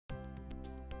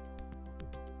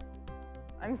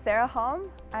I'm Sarah Halm.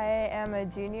 I am a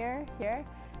junior here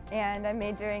and I'm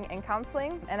majoring in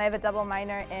counseling, and I have a double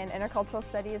minor in intercultural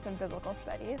studies and biblical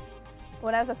studies.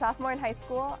 When I was a sophomore in high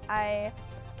school, I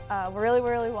really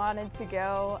wanted to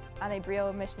go on a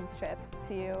Brio missions trip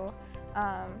to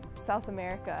South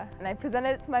America, and I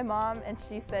presented it to my mom and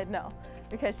she said no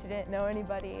because she didn't know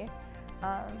anybody.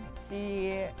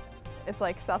 She is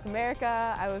like, South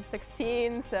America. I was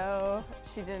 16, so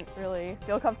she didn't really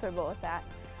feel comfortable with that.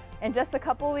 And just a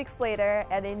couple weeks later,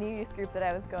 at a new youth group that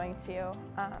I was going to,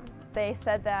 they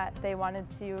said that they wanted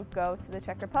to go to the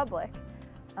Czech Republic.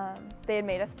 They had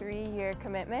made a 3-year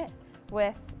commitment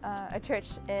with a church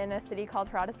in a city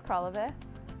called Hradec Králové,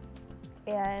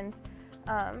 and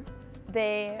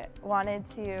they wanted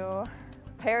to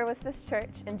pair with this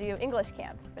church and do English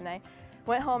camps. And I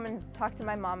went home and talked to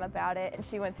my mom about it, and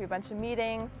she went through a bunch of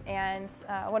meetings, and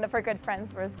one of her good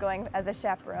friends was going as a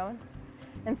chaperone.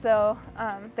 And so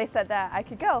they said that I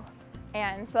could go.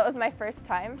 And so it was my first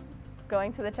time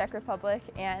going to the Czech Republic,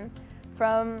 and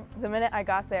from the minute I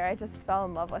got there, I just fell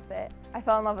in love with it. I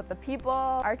fell in love with the people,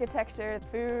 architecture,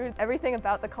 food, everything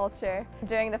about the culture.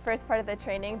 During the first part of the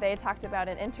training, they talked about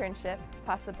an internship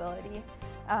possibility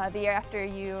the year after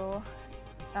you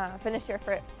finish your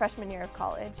freshman year of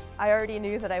college. I already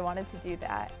knew that I wanted to do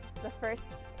that. The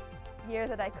first year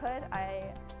that I could,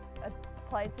 I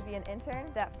applied to be an intern.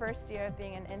 That first year of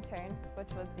being an intern, which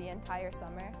was the entire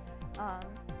summer,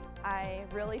 I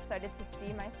really started to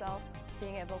see myself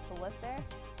being able to live there.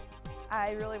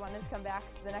 I really wanted to come back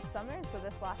the next summer, and so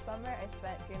this last summer I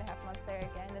spent 2.5 months there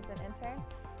again as an intern,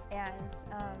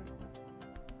 and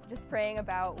just praying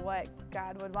about what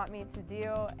God would want me to do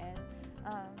and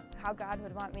how God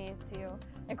would want me to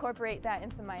incorporate that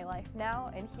into my life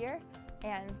now and here.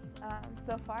 And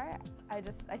so far,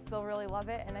 I still really love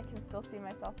it, and I can still see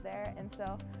myself there, and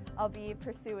so I'll be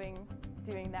pursuing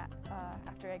doing that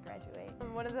after I graduate.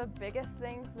 One of the biggest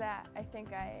things that I think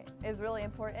is really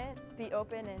important, be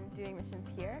open in doing missions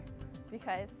here,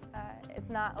 because it's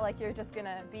not like you're just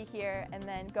gonna be here and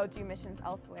then go do missions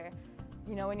elsewhere.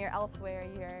 You know, when you're elsewhere,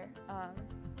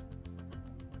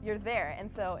 you're there, and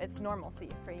so it's normalcy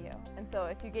for you. And so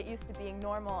if you get used to being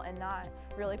normal and not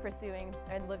really pursuing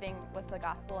and living with the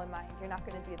gospel in mind, you're not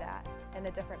going to do that in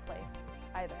a different place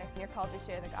either. You're called to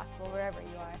share the gospel wherever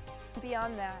you are.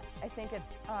 Beyond that, I think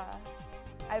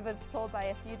I was told by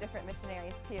a few different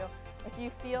missionaries too, if you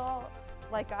feel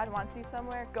like God wants you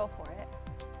somewhere, go for it.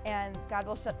 And God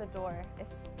will shut the door if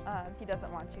He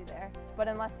doesn't want you there. But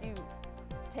unless you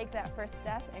take that first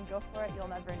step and go for it, you'll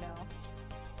never know.